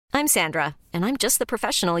I'm Sandra, and I'm just the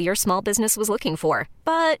professional your small business was looking for.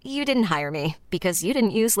 But you didn't hire me because you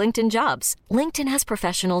didn't use LinkedIn Jobs. LinkedIn has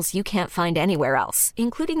professionals you can't find anywhere else,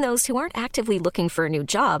 including those who aren't actively looking for a new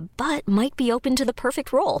job, but might be open to the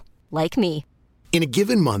perfect role, like me. In a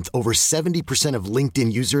given month, over 70% of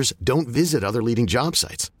LinkedIn users don't visit other leading job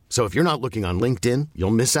sites. So if you're not looking on LinkedIn,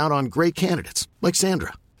 you'll miss out on great candidates like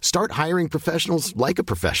Sandra. Start hiring professionals like a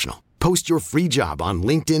professional. Post your free job on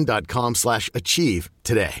linkedin.com/achieve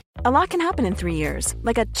today. A lot can happen in 3 years,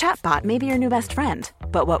 like a chatbot may be your new best friend.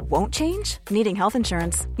 But what won't change? Needing health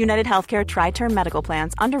insurance. United Healthcare Tri-Term Medical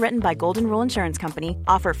Plans, underwritten by Golden Rule Insurance Company,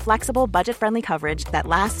 offer flexible, budget-friendly coverage that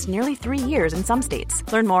lasts nearly 3 years in some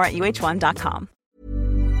states. Learn more at uh1.com.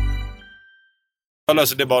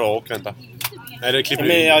 Alltså det är bara att vänta. Nej, det klipper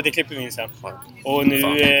vi. Ja, det klipper vi in sen. Och nu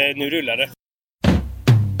rullar det.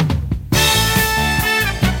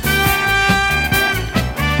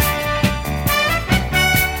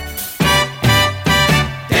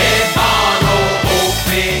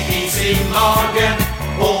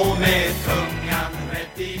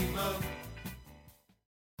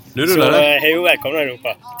 Nu rullar det. Hej och välkomna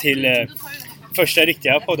Europa till första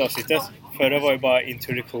riktiga poddavsnittet. Förra var ju bara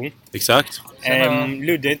introduktion. Exakt.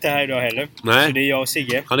 Ludde är inte här idag heller. Nej. Så det är jag och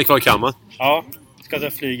Sigge. Han är kvar i kammaren. Ja, ska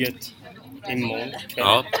ta flyget imorgon.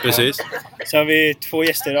 Ja, precis. Så har vi 2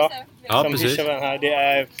 gäster idag. Ja, som precis. Här. Det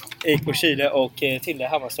är Eiko Kile och Tilde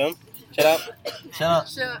Hammarström. Tjena. Tjena.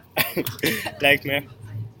 Läget med?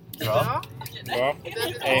 Bra. Bra.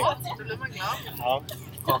 Då blir man glad. Ja.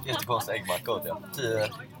 Jättekonstig äggmacka åt jag. 10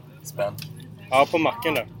 spänn. Ja, på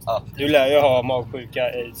macken då. Ja. Du lär ju ha magsjuka,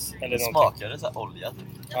 aids eller någonting. Smakar det så här olja typ?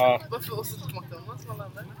 Ja. Varför åt du McDonalds som alla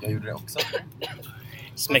andra? Jag gjorde det också.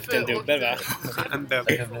 Smäckte en dubbel va? Jag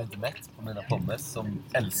blev inte mätt på mina pommes som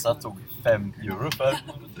Elsa tog 5 euro för.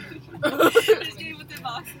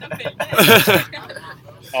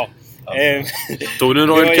 Ja. Tog du en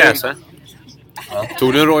Royal Casse? Ja.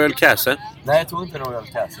 Tog du en Royal Casse? Nej, jag tog inte en Royal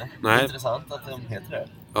Casse. Nej. Intressant att de heter det.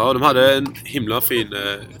 Ja, de hade en himla fin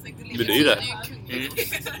meny där.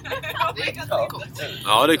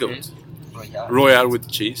 Ja, det är coolt. Royal with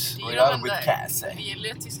cheese. Royal with Casse. Det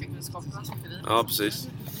gäller tyska kunskaperna som för Ja, precis.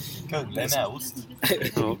 Kuggle med ost.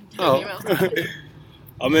 Ja.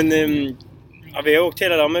 Ja, men vi har åkt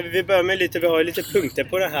hela dagen, men vi börjar med lite, vi har lite punkter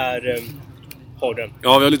på den här podden.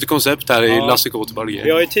 Ja, vi har lite koncept här i Lasse K till Barger.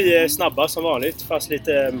 Vi har ju 10 snabba som vanligt, fast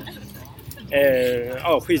lite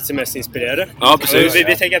skidsemesterinspirerade. Ja, precis.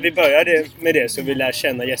 Vi tänker att vi börjar med det så vi lär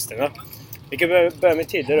känna gästerna. Vi kan börja med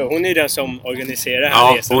Tilde då. Hon är den som organiserar här.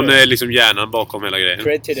 Ja, resan hon då. är liksom hjärnan bakom hela grejen.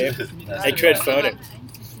 Cred till det. Cred för det.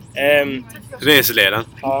 Reseledaren.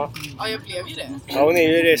 Ja. Ja, jag blev ju det. Ja, hon är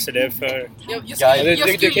ju reseledare för...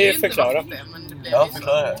 Du kan ju förklara. Ja,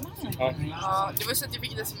 förklara det. Ja. Ja, det var så att jag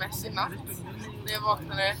fick ett sms i natt. När jag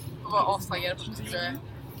vaknade och var astaggad på att jag skulle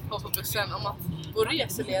hoppa på bussen om att vår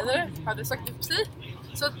reseledare hade sagt upp sig.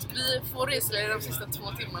 Så att vi får reseledare de sista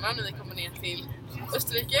 2 timmarna när vi kommer ner till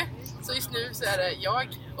Österrike. Så just nu så är det jag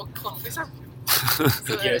och Koffisen. Så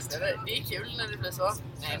det är kul när det blir så.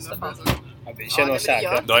 Nej, men fan så. Ja, vi känner oss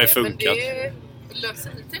säkra. Det har ju funkat. Men det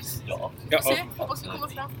löser hittills. Ja. Vi får se. Hoppas vi kommer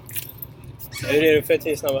fram. Hur är det för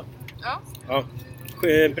 10 snabba? Ja.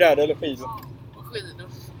 Bräda eller skidor? Skidor.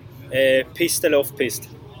 Pist eller off-pist?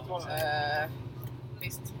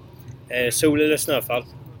 Pist. Sol eller snöfall?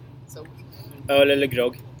 Sol. Öl eller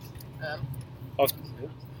grogg? Öl.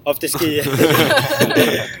 Afterski.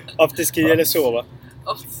 Afterski eller sova?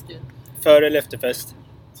 Afterski. För eller efterfest?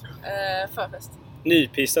 Förfest.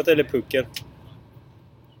 Nypistat eller pucken?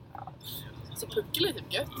 Så puckel är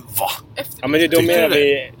typ gött. Va? Ja, men då menar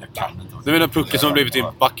vi... Du menar pucken som har blivit i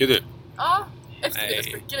en backe du? Ja,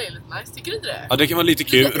 eftermiddagspuckel är lite nice. Tycker du inte det? Ja, det kan vara lite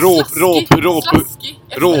kul. Slaskig.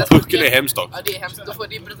 Råpuckel är hemskt dock. Ja, det är hemskt. Då får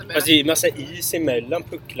det bryta med. Alltså, det är massa is emellan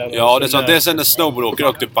pucklarna. Ja, det är så. Det är sen när snowboardåkare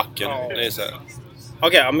åkte upp backen. Ja. Det är så här.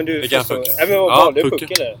 Okej, ja, men du... Det kan förstår. funka. Ja, men vad Ja, valde du puckel.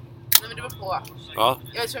 puckel eller? Nej, men det var på. Ja.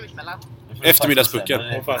 Jag kör mitt mellan. Eftermiddagspucken.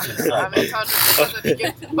 Åh, fan. Ja, men jag tar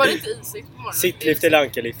det. Bara lite isigt på morgonen. Sittlift eller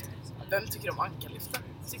ankarlift? Vem tycker om ankarliften?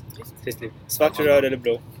 Sittlift. Svart, röd eller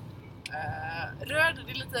blå? Röd,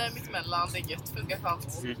 det är lite mittemellan. Det är gött. Funkar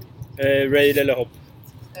fast. Rail eller hopp?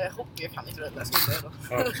 Hopp, jag kan inte röda. Jag ska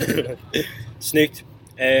inte röda. Ja. Snyggt.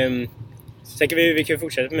 Sen kan vi kan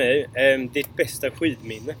fortsätta med dig. Ditt bästa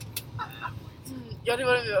skidminne? Ja, det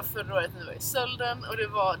var det vi var förra året när vi var i Sölden. Och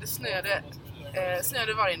det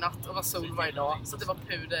snöade varje natt och var sol varje dag. Så det var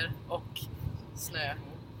puder och snö.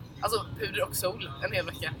 Alltså puder och sol en hel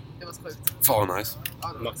vecka. Det var så sjukt. Fan nice.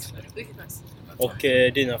 Ja, det var riktigt nice. Och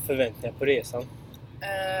dina förväntningar på resan?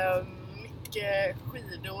 Mycket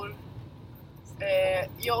skidor.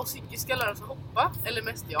 Jag och Sigge ska lära oss att hoppa, eller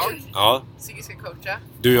mest jag. Ja. Sigge ska coacha.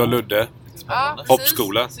 Du och Ludde. Ja, precis.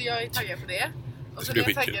 Hoppskola. Så jag är taggad på det. Och så är blir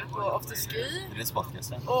jag skitkul. taggad på afterski. Det är din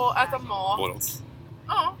sportgäst. Och äta mat. Både.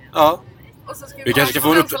 Ja. Ja. Och så ska Vi kanske ska få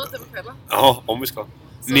en dansa lite på kvällen. Ja, om vi ska.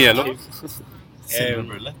 Nelo.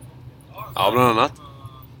 Silverbulle. Ja, bland annat.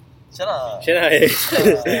 Tjena! Tjena, hej!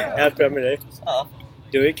 Allt bra med dig? Ja.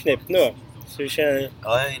 Du är ju knäppt nu. Så du känner...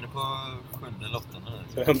 Ja, jag är inne på 7:e eller 8:e nu.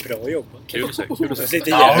 Det var en bra jobbat. Kul att se. Kul att se. Så lite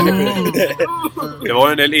jävligt. Det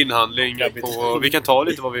var en del inhandling på... Vi kan ta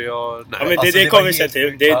lite vad vi har... Nej. Ja, men Alltså, det det kommer var vi sen helt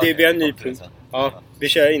till. sjukt. Vi har en ny Ja, punkt. sen. Ja, vi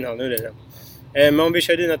kör inhandling det sen. Men om vi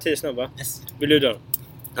kör dina 10 snabba. Yes. Vill du då?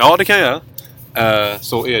 Ja, det kan jag göra.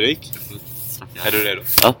 Så Erik. Är du redo?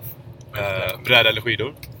 Ja. Bräda eller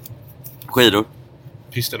skidor? Skidor.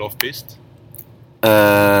 Pist eller off-pist?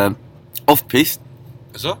 Off-pist.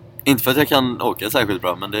 Så? Inte för att jag kan åka särskilt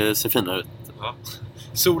bra, men det ser finare ut. Ja.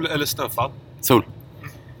 Sol eller snöfall? Sol.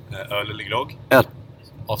 Öl eller glögg? Öl.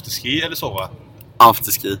 Afterski eller sova?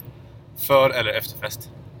 Afterski. För eller efterfest?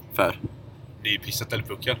 För. Nypissat eller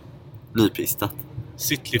puckel? Nypistat.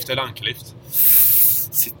 Sittlift eller ankerlift?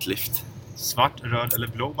 Sittlift. Svart, röd eller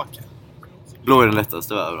blå backe? Blå är den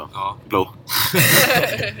lättaste va? Då. Ja. Blå.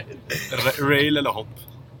 Rail eller hopp?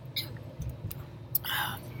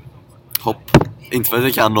 Hopp. Inte för att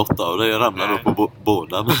jag kan något av det. Jag ramlar Nej. nog på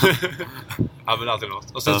båda. Men... Ja, men alltid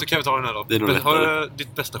något. Och sen Ja. så kan vi ta den här då. Det är nog Har lättare. du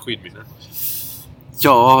ditt bästa skidminne?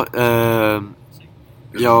 Ja,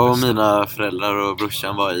 jag och mina föräldrar och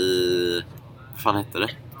brorsan var i... Vad fan hette det?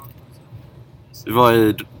 Vi var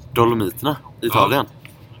i Dolomiterna i Italien.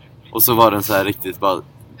 Och så var den så här riktigt bara...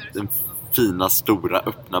 Den fina, stora,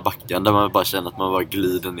 öppna backen där man bara känner att man bara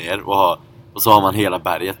glider ner och så har man hela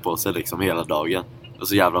berget på sig liksom hela dagen. Och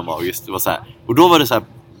så jävla magiskt. Det var så här. Och då var det så här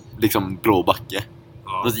liksom blå backe.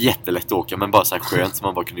 Ja. Det var jättelätt att åka, men bara så här skönt som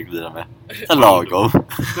man bara kunde glida med. Så lagom.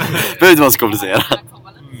 Behöver inte vara så komplicerat.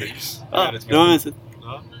 Mys. Ja, det var mysigt.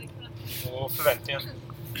 Ja. Och förväntningen.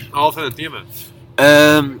 Ja, förväntningen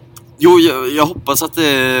med. Jo, jag hoppas att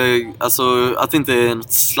att det inte är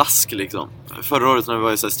något slask liksom. Förra året när vi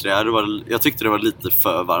var i Sestriere, jag tyckte det var lite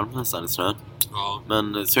för varmt nästan i snön. Ja.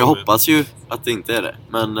 Men, så jag hoppas ju att det inte är det.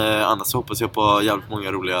 Men annars så hoppas jag på jävligt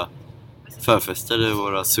många roliga förfester i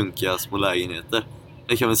våra sunkiga små lägenheter.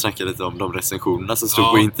 Det kan vi snacka lite om, de recensionerna som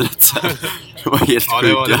stod på internet sen. Det var helt Ja,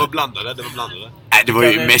 sjuka. det var blandade. Nej, det var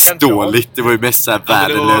ju mest dåligt. Det var ju mest såhär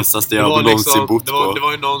värdelösaste jag någonsin bott på. Det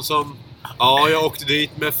var ju någon som... Ja, jag åkte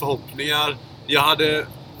dit med förhoppningar. Jag hade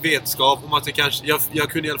vetskap om att jag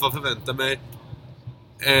kunde i alla fall förvänta mig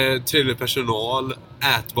trevlig personal,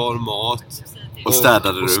 ätbar mat och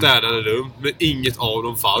städade rum. Men inget av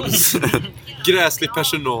dem fanns. Gräslig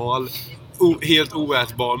personal, helt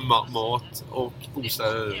oätbar mat och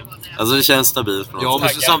ostädade rum. Alltså det känns stabilt på något Ja, men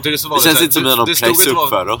sätt. samtidigt så var det känns inte som att någon press upp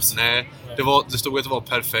för oss. Nej, det stod att det var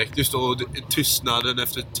perfekt. Just då, tystnaden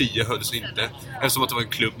efter 10 hölls inte. Eftersom att det var en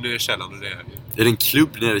klubb nere i källaren. Och det är det en klubb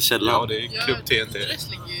nere i källaren? Ja, det är klubb TNT.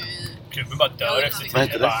 Klubben bara dör efter vad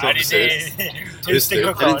heter det? Tyst är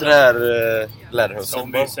det inte det här läderhuset?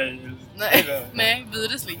 Nej,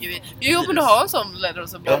 Virus ligger i. Jag jobbar att ha en sån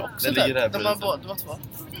läderhuset också. Den ligger där. De har två. Tror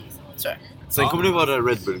jag. Sen kommer det vara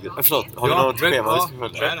Red Bull. Förlåt, har du något schema vi ska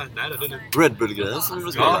följa? Nej, det är nu. Red Bull-grejen som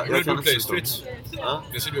du ska Ja, göra. Red Bull Play Streets. Ja.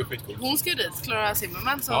 Det ser du skitcoolt. Hon ska ju dit, Clara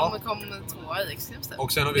Zimmerman, som kom 2 i X-Games.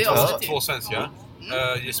 Och sen har vi två svenskar.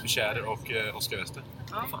 Jesper Tjäder och Oskar Wester.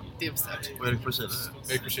 Ja, det är bestört. Och Erik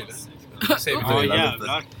på Chile. Ja,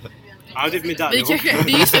 jävlar. Ja, det är medalj.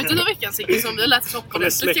 Det är ju slutet av veckan, Sigge, som vi har lärt oss hoppa. Kommer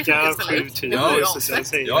släcka 7000. Ja, jag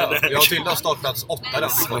har till startplats 8 där.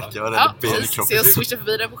 Ja, precis. Så jag switchar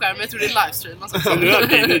förbi den på skärmen. Jag tror det är livestream.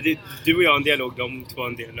 Nu du och jag en dialog, de två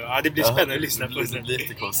en dialog. Ja, det blir spännande att lyssna på. Det blir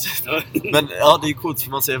lite konstigt. Men ja, det är coolt för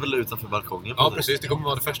man ser väl utanför balkongen. Ja, precis. Det kommer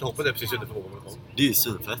vara det första hoppet där precis utanför vår balkong. Det är ju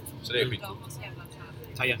synfett. Så det är skitcoolt.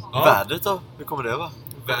 Taggad. Ja. Vädret då? Hur kommer det vara?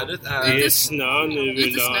 Vädret är... Det är snö nu,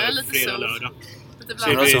 fredag, lördag. Lite Så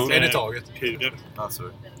det blandat. är en i taget. Puder. Ja,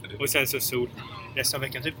 sorry. Och sen så sol. Resten av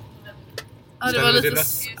veckan typ. Ja, det var lite...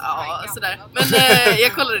 Ja, sådär. Men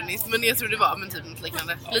jag kollade nyss, men jag tror det var typ något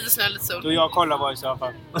liknande. Lite snö, lite sol. Då jag kollar var i så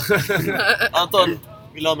fall. Anton,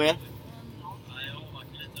 vill du ha mer?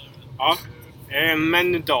 Ja,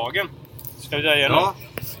 men dagen. Ska vi börja då?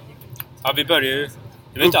 Ja, vi börjar ju...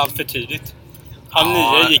 Det var inte allt för tidigt.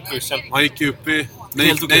 8:30 gick bussen. Han gick upp i... När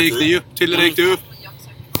gick ni upp? Till det gick du upp?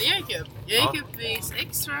 Jag gick upp. Jag gick upp vid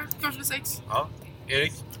 6 tror jag. Kanske 6. Ja.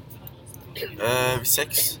 Erik? Vid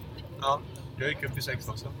 6. Ja. Jag gick upp vid 6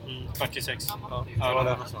 också. 46. Ja, det var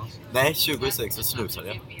där någonstans. Nej, 26 så snusade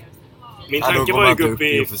jag. Min tanke var ju att gå upp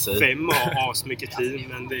i 5 och ha så mycket tid,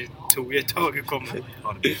 men det tog ett tag att komma.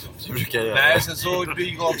 Det brukar jag göra. Nej, sen så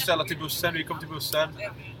vi gav ställa till bussen. Vi kom till bussen.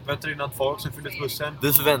 Väntade innan folk som fyllde bussen.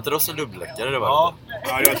 Vi förväntade oss en dubbelläckare, det var.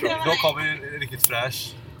 Ja, jag tror. Då kom vi riktigt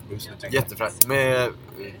fräsch. Jättefräsch. Med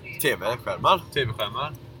tv-skärmar.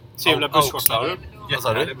 TV-skärmar. Trevliga busschaufförer.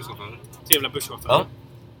 Jättehärliga busschaufförer. Trevliga busschaufförer. Ja.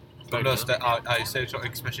 De löste Ice Age och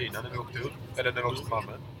X-Machina när vi åkte upp. Eller när vi åkte till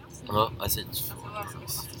Malmö. Ja, Ice Age.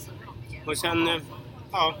 Och sen,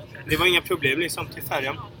 det var inga problem liksom till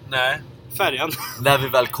färjan. Nej. Färjan. När vi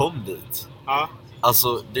väl kom dit. Ja.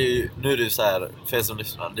 Alltså, nu är det ju så här, för er som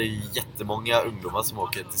lyssnar, det är ju jättemånga ungdomar som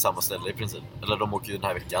åker till samma ställe i princip. Eller de åker ju den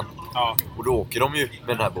här veckan. Ja. Och då åker de ju med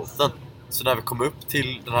den här båten. Så när vi kom upp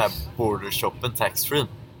till den här bordershoppen, taxfree,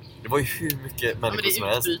 det var ju hur mycket människor som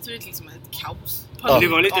helst. Men det utbryter ju liksom ett kaos. Ja. Det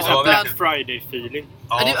var lite så Black Friday-feeling.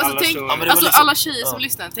 Ja, alla tjejer som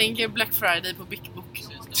lyssnar, tänker Black Friday på Big Book.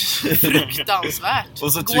 Fruktansvärt.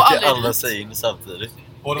 Och så trycker alla sig in samtidigt.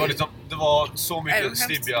 Och det var så mycket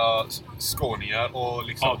stibbiga skåningar och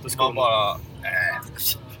liksom man bara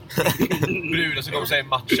brudar som kom sig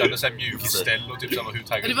matchade så här mjuk i ställ och typ samma hur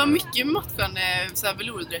taggade. Det var mycket matchande så här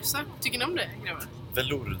velourdressar. Tycker ni om det, grabbar?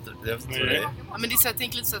 Velourdressar? Ja, men det är så här,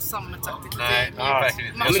 tänk lite så här sammansatt. Nej,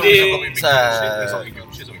 verkligen inte. Men det är så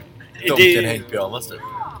här Donken Hank pyjamas typ.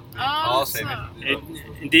 Ja, säg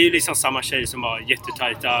det är ju liksom samma tjej som har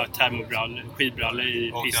jättetajta termobrallor, skidbrallor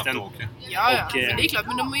i pisten. Ja, men det är klart.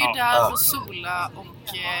 Men de är ju där för att sola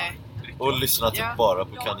och lyssna typ bara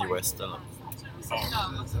på Kanye West eller.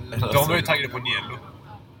 De var ju taggade på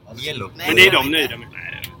Niello. Men det är de nöjda med.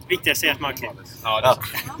 Viktigast är att man klipper. Ja,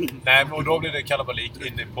 nej, men då blev det kalabalik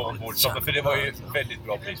inne på bordshoppen. För det var ju väldigt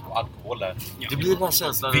bra pris på alkohol där. Det blir den här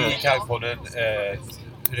känslan. Vi gick här på den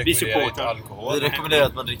vi supportar alkohol. Vi rekommenderar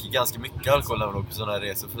att man dricker ganska mycket alkohol när man åker på sådana här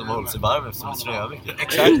resor. För man håller sig varm eftersom det snöar mycket.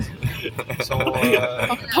 Exakt. Så,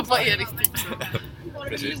 pappa är riktigt.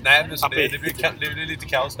 Precis. Nej, men så det blir lite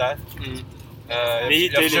kaos där.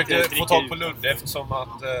 Jag försökte få tag på Lunde eftersom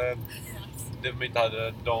att de inte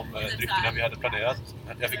hade de dryckerna vi hade planerat.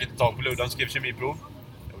 Jag fick inte tag på Ludde, han skrev kemiprov.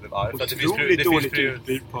 Jag blev arg för att det finns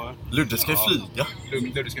utbud på. Ludde ska flyga.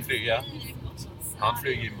 Ludde ska flyga. Han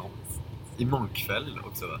flyger imorgon. Imorgon kväll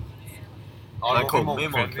också, va? Ja, han kommer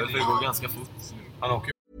imorgon kväll för det går ganska fort. Han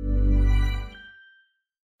åker.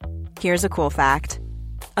 Here's a cool fact.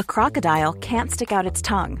 A crocodile can't stick out its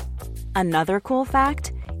tongue. Another cool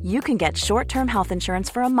fact, you can get short-term health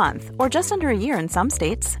insurance for a month or just under a year in some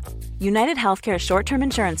states. United Healthcare short-term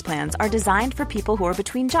insurance plans are designed for people who are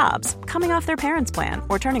between jobs, coming off their parents' plan,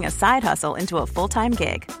 or turning a side hustle into a full-time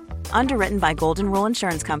gig. Underwritten by Golden Rule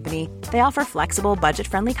Insurance Company, they offer flexible,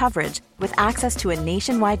 budget-friendly coverage with access to a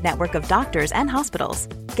nationwide network of doctors and hospitals.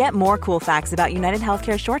 Get more cool facts about United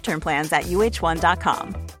Healthcare short-term plans at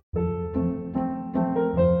uh1.com.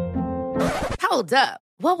 Hold up.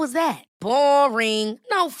 What was that? Boring.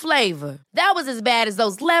 No flavor. That was as bad as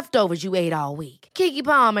those leftovers you ate all week. Keke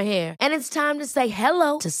Palmer here, and it's time to say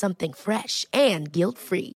hello to something fresh and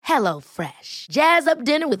guilt-free. Hello Fresh. Jazz up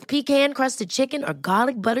dinner with pecan-crusted chicken or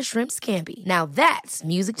garlic butter shrimp scampi. Now that's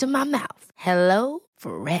music to my mouth. Hello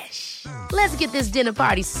Fresh. Let's get this dinner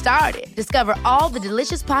party started. Discover all the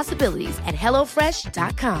delicious possibilities at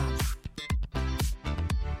hellofresh.com.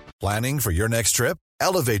 Planning for your next trip?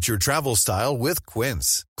 Elevate your travel style with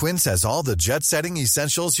Quince. Quince has all the jet-setting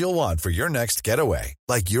essentials you'll want for your next getaway,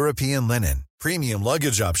 like European linen, premium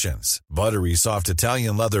luggage options, buttery soft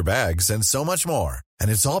Italian leather bags, and so much more. And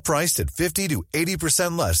it's all priced at 50 to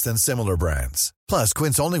 80% less than similar brands. Plus,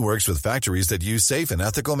 Quince only works with factories that use safe and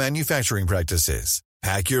ethical manufacturing practices.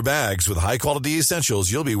 Pack your bags with high-quality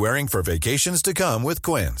essentials you'll be wearing for vacations to come with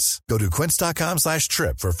Quince. Go to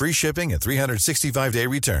quince.com/trip for free shipping and 365-day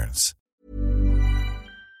returns.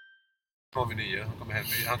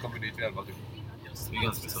 Han kommer dit vid 11 typ. Det är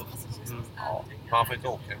ganska så. Ja, han får inte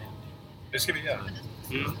åka. Det ska vi göra.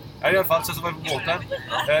 Ja, i alla fall så var vi på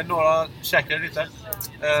båten. Några käkade lite.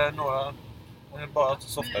 Några bara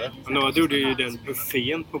softade. Några gjorde ju den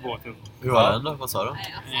buffén på båten. Hur var den då? Vad sa du?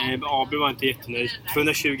 AB var inte jättenöjd.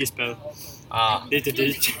 220 spänn. Lite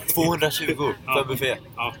dyrt. 220 för buffé?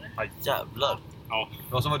 Ja. Jävlar. Ja.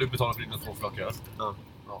 Vad som var du betalat för dina 2 flakar? Ja.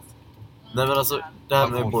 Nej men alltså, det här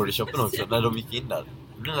med bordershoppen också, när de gick in där.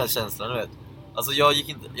 Den här känslan, du vet. Alltså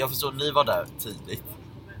jag förstår, ni var där tidigt.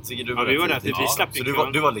 Så du vi var där tidigt. Vi slapp så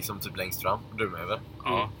du var liksom typ längst fram, och du med väl?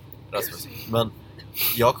 Ja. Rasmus. Men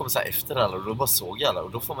jag kom så här efter alla och då bara såg jag alla.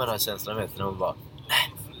 Och då får man den här känslan, vet du, när man bara...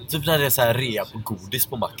 Typ när det är så här rea på godis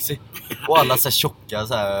på Maxi. Och alla så här tjocka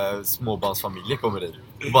så här småbarnsfamiljer kommer dit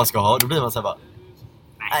och bara ska ha. Då blir man så här bara...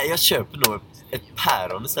 Nej, jag köper nog ett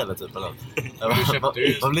päron istället typ eller?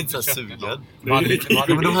 Man blir inte så sugen. Men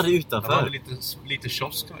de hade utanför. De hade lite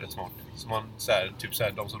kiosk var rätt smart. Som man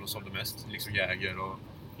typ de som de sålde mest, liksom Jäger och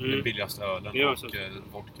den billigaste ölen och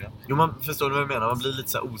vodka. Jo, man förstår du vad jag menar? Man blir lite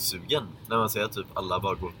så här osugen när man ser typ alla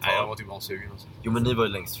bara går. Nej, jag var typ osugen också. Jo, men ni var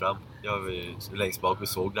ju längst fram. Jag var ju längst bak och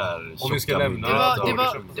såg där. Om vi ska lämna.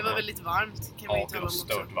 Det var väldigt varmt kan man ju tala om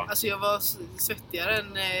också. Alltså jag var svettigare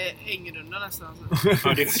än Ängerunda nästan. Alltså.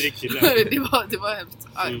 Ja, det är inte riktigt det var hemskt.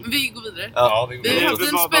 Ja, men vi går vidare. Ja, vi har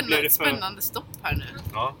haft en spännande stopp här nu.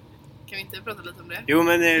 Ja. Kan vi inte prata lite om det? Jo,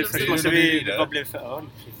 men först måste vi... Vad blev för öl?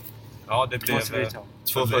 Ja, det blev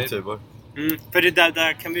 2 faktubor. För det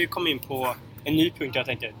där kan vi komma in på en ny punkt jag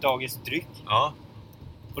tänkte. Dagens dryck. Ja.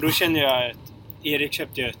 Och då känner jag att Erik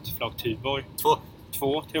köpte ett flak Tuborg.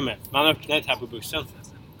 2 till och med. Men han öppnade ett här på bussen.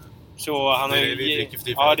 Så han det är har det vi dricker för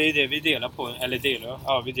ja, det är det vi delar på. Eller delar.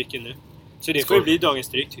 Ja, vi dricker nu. Så det får bli dagens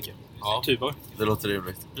dryck tycker jag. Ja. Tuborg. Det låter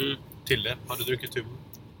rimligt. Till det. Har du druckit Tuborg?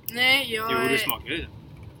 Nej, Jo, det smakar det.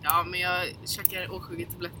 Ja, men jag käkar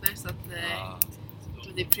årsjugetabletter så att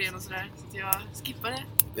lite Ipren och sådär. Så att jag skippar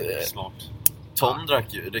det. Smart. Tom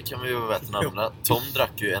drack ju, det kan vi ju veta namna. Tom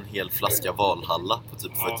drack ju en hel flaska Valhalla på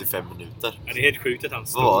typ 45 minuter. Ja, det är helt sjukt att han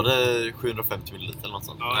står. Vad var det? 750 ml eller något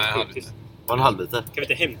sånt? Ja, nej, var en halv liter. Kan vi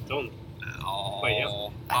inte hämta honom?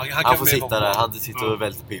 Ja. Han får sitta där, han sitter och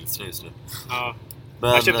välter pilsner just nu. Ja. Men,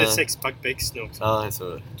 han köpte 6-pack Bex nu också. Ja,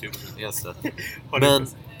 så kul. Just det. Men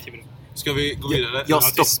ska vi gå vidare? Ja,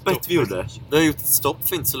 stoppet vi gjorde. Vi har gjort ett stopp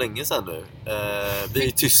för inte så länge sedan nu. Vi är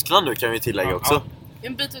i Tyskland nu kan vi tillägga också.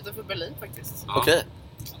 En bit utanför Berlin faktiskt. Okej.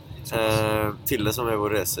 Tille som är vår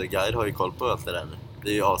reseguide har ju koll på allt det där nu. Det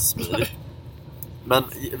är ju assmidigt. Men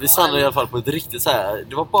vi stannade i alla fall på ett riktigt så här.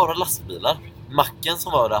 Det var bara lastbilar. Macken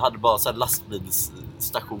som var där hade bara så här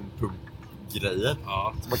lastbilsstation grejer.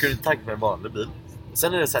 Ja. Så man kunde inte tagga med en vanlig bil. Och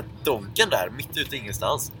sen är det så här donken där mitt ute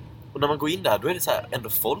ingenstans. Och när man går in där då är det så här ändå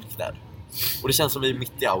folk där. Och det känns som vi är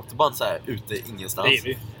mitt i autobahn så här ute ingenstans. Det är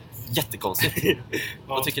vi. Jättekonstigt.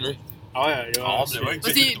 Vad tycker ni? Ja, det var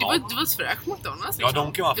inte det var ett fräscht McDonald's. Ja,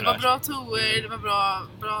 de kan vara det var bra toer, det var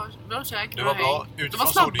bra käk. Det var bra. De var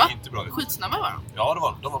snabba. Det inte bra ut. Skitsnabba var de.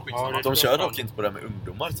 Ja, de var skitsnabba. De kör dock inte på det med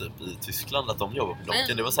ungdomar typ i Tyskland att de jobbar på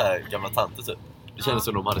donken. Det var så här gamla tanter typ. Det kändes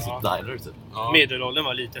som de hade sitt diner typ. Ja. Medelåldern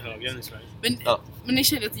var lite högre än i Sverige. Men ni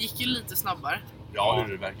kände att det gick ju lite snabbare. Ja, det är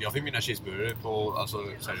det verkligen. Jag fick mina cheeseburgare på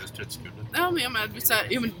seriöst 30 sekunder. Ja, men jag med.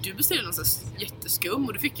 Men du beställde någon sån jätteskum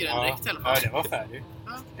och du fick ju den direkt i alla fall. Ja, det var färdig.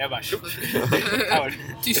 Ja. Jag bara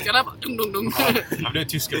Tyskarna bara dung. Ja, men det är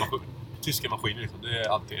tyska maskiner liksom. Det är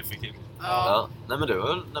alltid effektivt. Ja. Nej men det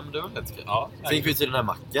var helt kul. Ja. Fick vi till den här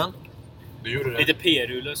macken. Du gjorde det. Lite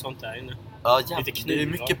p-rulle och sånt där inne. Ja, det är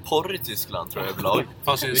mycket porr i Tyskland tror jag överlag.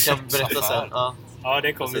 Vi kan berätta sen. Ja,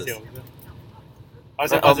 det kommer vi till.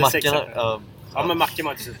 Ja, men macken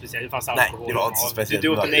var inte så speciell. Det fanns alkohol. Nej, det var inte så speciellt. Du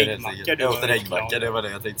åt en äggmacka. Jag åt en äggmacka, det var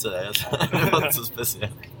det jag tänkte säga. Det var inte så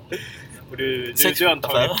speciellt. Och du är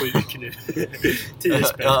antagligen sjuk nu. 10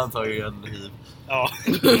 spänn. Jag har antagligen hiv. Ja.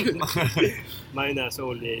 Majonnäs och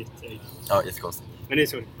olja i ett ägg. Ja, jättekonstigt. Men det är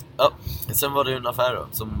så. Ja, sen var det en affär då,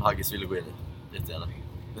 som Haggis ville gå in i. Jättegärna.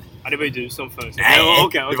 Ja, det var ju du som föreslog. Nej,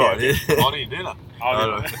 okej. Det var det. Var det inne eller? Ja,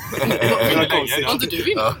 det var det. Var inte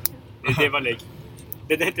du inne? Det var lägg.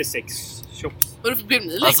 Det hette sex shops. Varför blev ni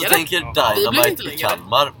läggare? Alltså tänker Dynamite i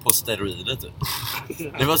Kalmar på steroider typ.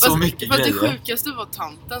 Det var så mycket grejer. Det sjukaste var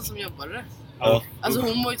tanten som jobbade där. Ja. Alltså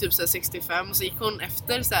hon var ju typ så här 65 och så gick hon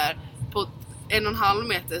efter så här på 1,5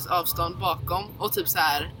 meters avstånd bakom och typ så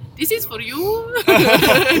här this is for you.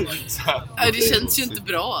 Det känns ju inte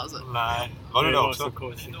bra alltså. Nej, var det också?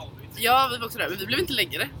 Ja, vi var också där, men vi blev inte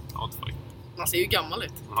läggare. Man ser ju gammal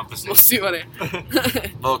ut. Måste ju vara det.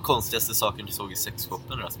 Vad var konstigaste saken du såg i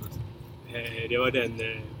sexshoppen, Rasmus? Det var den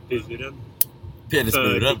buren.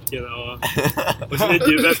 Penisburen? Ja. Och så när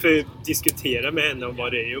du började diskutera med henne om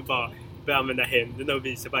vad det är och bara börja använda händerna och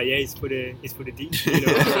visa bara it's for the dick. You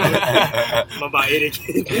know? Man bara, Erik,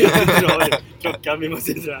 klockan, vi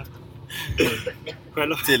måste dra.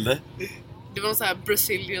 Själv. Till det? Det var någon sån här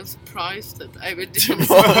Brazilian surprise typ. Jag vet, det kändes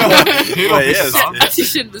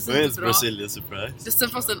inte bra. Brazilian surprise. Sen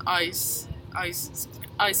fanns det en ice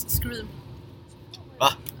scream.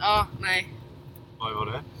 Va? Ja, nej. Vad var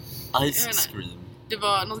det? Ice scream. Det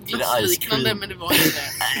var något glassliknande, men det var inte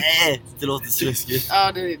det. Nej, det låter sluskigt.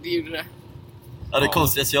 Ja, det gjorde det. Ja, det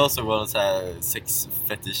konstigaste jag såg var en sån här sex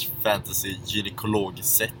fetish fantasy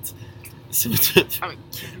gynekolog-set. Som typ,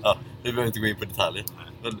 Vi behöver inte gå in på detaljer.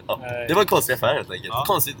 Men, ja. Det var en konstig affär helt enkelt.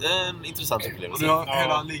 Konstigt, intressant upplevelse. Och nu har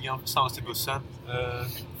hela ligan tillsammans till bussen.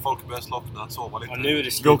 Folk börjar slockna, sova lite. Nu är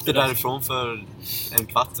det vi åkte därifrån för en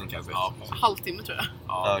kvart sen kanske. Halvtimme tror jag.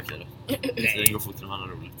 Ja, okej då. Det går fort när man har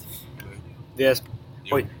roligt. Vi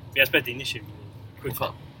har spelat in i 20.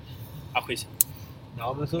 Fan.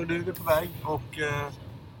 Ja, men så nu är vi på väg och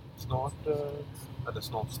snart.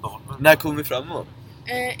 Men... När kommer vi framåt?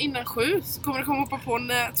 Innan 7 så kommer det komma hoppa på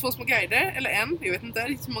 2 små guider, eller en, jag vet inte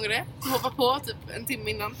riktigt hur många det är, som hoppar på typ en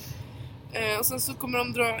timme innan. Och sen så kommer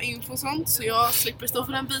de dra info och sånt, så jag slipper stå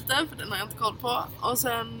för den biten, för den har jag inte koll på. Och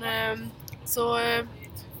sen så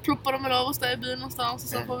ploppar de av oss där i byn någonstans, och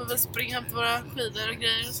sen får vi väl springa hem till våra skidor och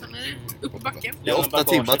grejer, och sen är det upp i backen. Det är 8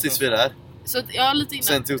 timmar tills vi är där. Så att, ja, lite innan.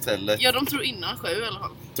 Sen till hotellet. Ja, de tror innan 7 i alla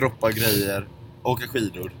fall. Droppa grejer, åka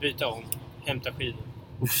skidor. Byta om, hämta skidor.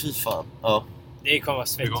 Fy fan, ja. Det kommer vara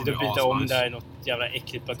svettigt att byta om där i något jävla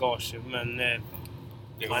äckligt bagage, men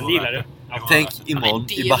man gillar det. Tänk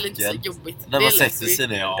imorgon i backen, när man sätter sig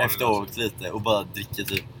ner Ja, efter att ha åkt lite och bara dricker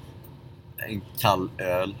typ en kall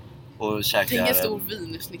öl och käkar... Tänk en stor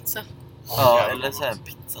wienerschnitzel. Ja, eller så här en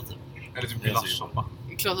pizza typ. Eller typ glassoppa.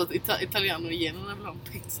 Det är klart att italianer vill ha en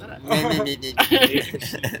pizza där.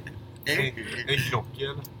 Nej. En gnocchi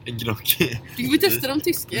eller? En gnocchi. Du får testa de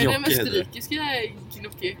tyska, Gnocchi de österrikiska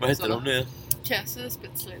gnocchi. Vad heter de nu?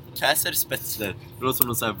 Käserspätzle. Det låter som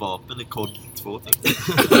någon sån här vapen i kod 2 typ.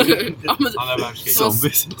 Ja, men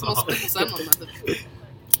zombies. Som spetsar någon typ.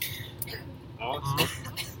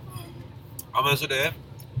 Ja, men så det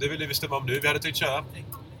vill vi bestämma om nu. Vi hade tänkt köra.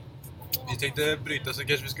 Vi tänkte bryta, så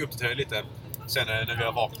kanske vi ska uppdatera lite senare när vi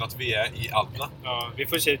har vaknat. Vi är i Alperna. Ja, vi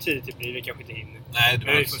får se hur tidigt det blir. Vi kanske inte hinner. Nej,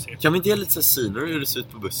 men vi får se. Kan vi inte ge lite så syner hur det ser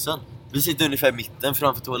ut på bussen? Vi sitter ungefär i mitten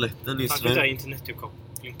framför toaletten just nu. Vi tar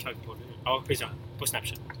internetuppkoppling på det. Ja, skitsamma. På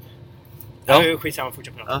Snapchat. Ja, skitsamma.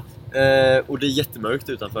 Fortsätt prata. Ja. Och det är jättemörkt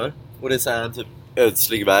utanför. Och det är så här en typ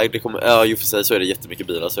ödslig väg. Det kommer, ja, ju för sig så är det jättemycket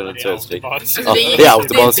bilar, så är det inte så ödslig. Ja, det är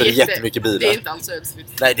autobahn, så det är jättemycket bilar. Det är inte alls ödsligt.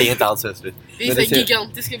 Nej, det är inte alls ödsligt. Det är så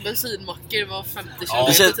gigantiska bensinmackor var 50 km.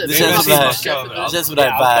 Det känns som det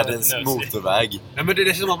här världens motorväg. Ja, men det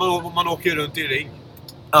är som att man åker runt i ring.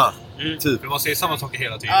 Ja, typ. För man ser samma saker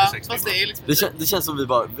hela tiden. Ja, fast det är liksom... Det känns som vi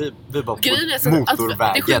bara på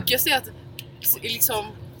motorvägen. Det sjukaste är att liksom,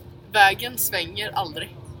 vägen svänger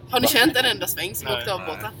aldrig. Har ni känt en enda sväng som åkte av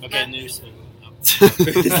båten? Okej, nu svänger.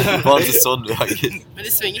 Var inte sån du men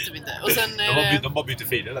det svänger typ inte. Och sen de bara byter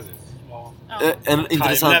filer eller? Ja. En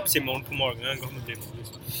intressant... Timelapse imorgon på morgonen kommer bli mål.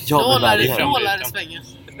 Ja, men lär det svänga.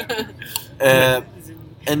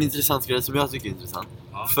 En intressant grej som jag tycker är intressant.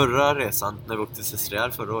 Förra resan, när vi åkte till Sestrier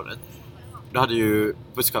förra året, då hade ju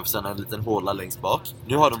busschauffören en liten håla längst bak.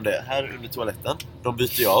 Nu har de det här under toaletten. De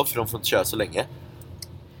byter ju av för de får inte köra så länge.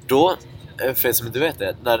 Då, för er som inte vet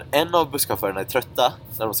det, när en av busschaufförerna är trötta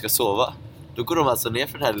när de ska sova, då går de alltså ner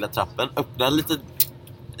för den här lilla trappen, öppnar en liten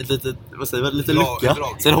lucka.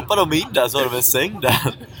 Sen hoppar de in där, så har de en säng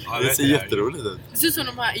där. Det ser jätteroligt ut. Det ser ut som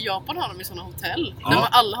de här i Japan har de i såna hotell. Där man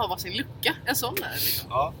alla har varsin lucka. En sån där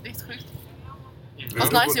liksom. Det är sjukt.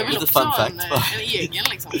 Fast nice, jag vill också ha en egen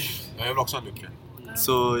liksom. Jag vill också ha en lucka.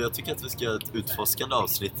 Så jag tycker att vi ska göra ett utforskande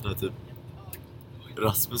avsnitt när typ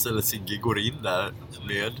Rasmus eller Sigge går in där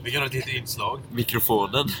med... Vi kan ha ett litet inslag.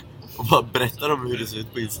 Mikrofonen och bara berättar om hur det ser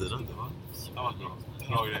ut på insidan. Ja,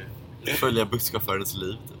 bra grej. Följa busschaufförens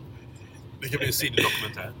liv. Det kan bli en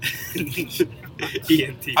sidodokumentär.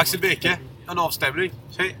 Axel Beke, en avstämning.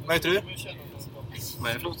 Hej, vad heter du? Vad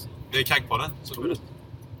är det för något? Det är Kankpodden.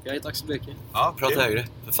 Jag heter Axel Beke. Ja, prata högre,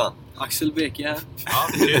 för fan. Axel Beke här. Ja,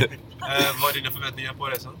 vad är dina förväntningar på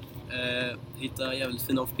resan? Hitta jävligt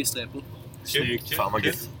fina off-pist-repor. Snyggt. Fan vad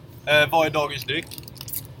gött. Vad är dagens dryck?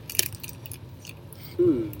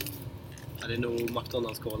 Ja, det är nog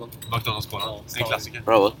McDonald's-kolan. McDonald's-kolan, ja, en klassiker.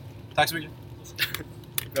 Bravo. Tack så mycket.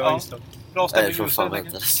 Bra stämning. Nej, fan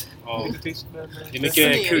väntas. Ja. Det är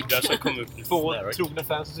mycket kuddar som kommer upp. 2 trogna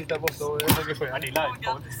fans som sitter där borta och engagerar. Det är live.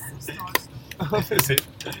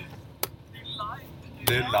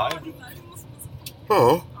 Det är live.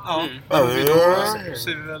 Ja. Ja, då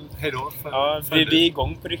ser vi väl hejdå. Ja, vi är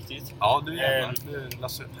igång på riktigt. Ja, nu jävlar.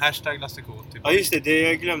 Hashtag Lasse K. Ja, just det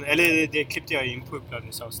jag glömde. Eller det klippte jag in på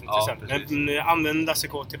uppladdningsavsnitt till exempel. Men använd Lasse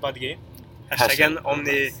K till BadG. Hashtaggen om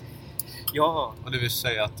ni... Ja. Och det vill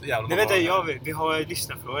säga att... Nej, vänta, vi har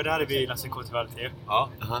lyssnarfrågor. Där hade vi Lasse K till BadG. Ja.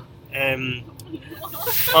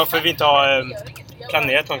 Varför vi inte har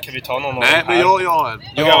planerat någon, kan vi ta någon? Nej, men jag har en.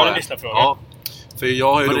 Jag har en lyssnarfråga. Ja. För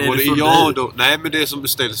jag har ju då nej, men det som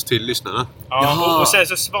beställs till lyssnarna. Ja, och sen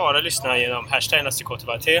så svarar lyssnarna genom hashtag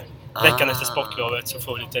 #KTVT. Veckan efter sportlovet så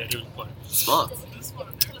får vi lite rull på det. Smart.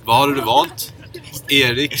 Vad har du valt?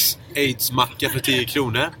 Eriks AIDS-macka för 10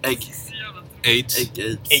 kronor. AIDS.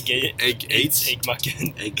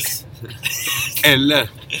 Äggmacken. Eggs. Eller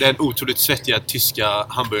den otroligt svettiga tyska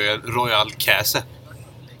hamburgaren Royal Käse.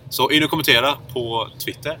 Så in och kommentera på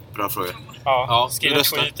Twitter. Bra fråga. Ja, skriv en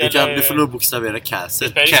tweet Du får nog bokstavera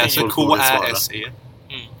Käse. Käse, K-Ä-S-E.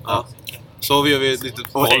 Ja. Så vi gör vi ett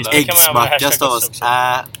litet och äggsmacka stavas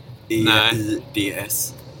Ä-I-D-S.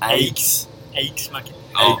 Eggs. Äggsmacka.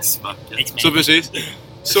 Så precis.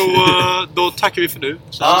 Så då tackar vi för nu.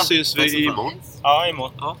 Så ses vi imorgon. Ja,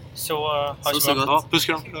 imorgon. Ja. Så hörs vi. Ja, puss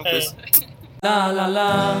kram. Puss. La la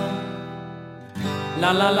la.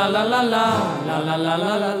 La la la la la la. La la la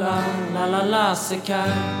la la la. La la la sekar.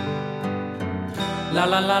 La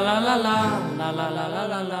la la la la la. La la la la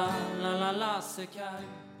la la. La la la sekar.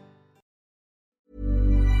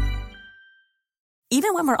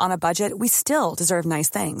 Even when we're on a budget, we still deserve nice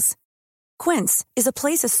things. Quince is a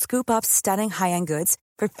place to scoop up stunning high-end goods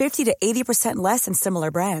for 50 to 80% less than similar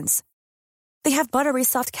brands. They have buttery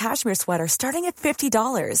soft cashmere sweaters starting at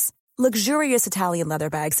 $50, luxurious Italian leather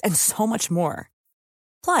bags, and so much more.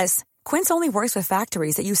 Plus, Quince only works with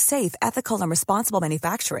factories that use safe, ethical, and responsible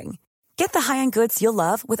manufacturing. Get the high-end goods you'll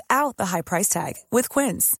love without the high price tag with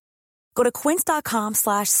Quince. Go to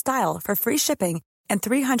quince.com/style for free shipping and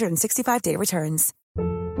 365-day returns.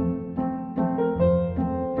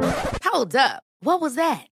 Hold up. What was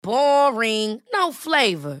that? Boring. No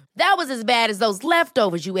flavor. That was as bad as those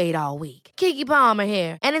leftovers you ate all week. Keke Palmer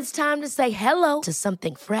here, and it's time to say hello to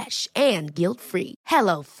something fresh and guilt-free.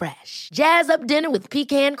 Hello Fresh. Jazz up dinner with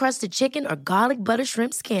pecan-crusted chicken or garlic butter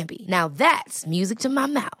shrimp scampi. Now that's music to my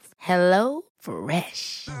mouth. Hello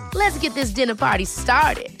Fresh. Let's get this dinner party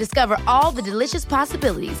started. Discover all the delicious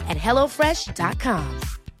possibilities at hellofresh.com.